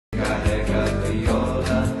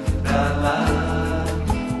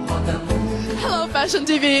Fashion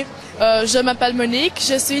TV. Je m'appelle Monique,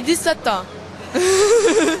 je suis 17 ans.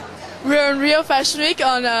 We're in Rio Fashion Week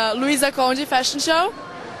on Eliza Conde fashion show.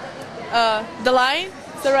 The line,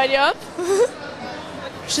 is already up.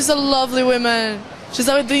 She's a lovely woman. She's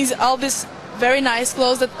always doing all these very nice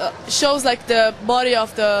clothes that shows like the body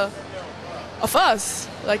of us,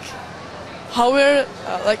 like how we're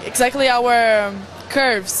like exactly our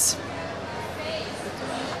curves.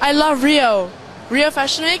 I love Rio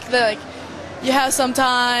Fashion Week. Like you have some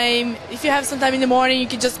time. If you have some time in the morning, you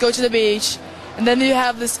can just go to the beach, and then you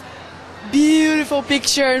have this beautiful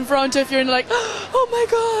picture in front of you, and like, oh my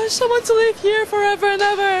gosh, I want to live here forever and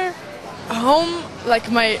ever. Home,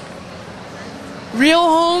 like my real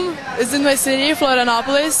home, is in my city,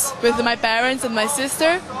 Florianopolis, with my parents and my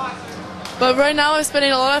sister. But right now I'm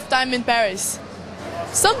spending a lot of time in Paris.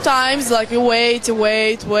 Sometimes, like, we wait.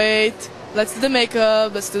 Let's do the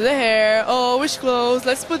makeup, let's do the hair. Oh, which clothes?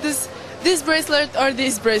 Let's put this bracelet or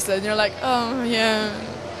this bracelet. And you're like, oh yeah.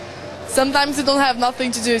 Sometimes you don't have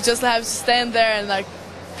nothing to do, you just have to stand there and like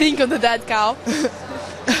think of the dead cow.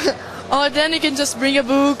 Or then you can just bring a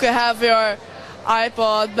book, have your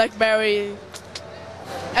iPod, BlackBerry.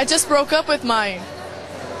 I just broke up with mine.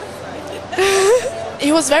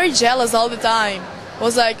 He was very jealous all the time.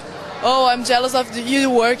 Was like, oh, I'm jealous of you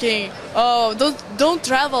working. Oh, don't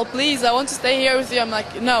travel, please. I want to stay here with you. I'm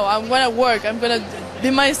like, no, I'm gonna work. I'm gonna be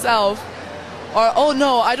myself. Or, oh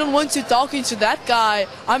no, I don't want you talking to that guy.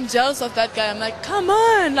 I'm jealous of that guy. I'm like, come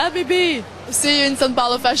on, let me be. See you in São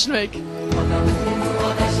Paulo Fashion Week.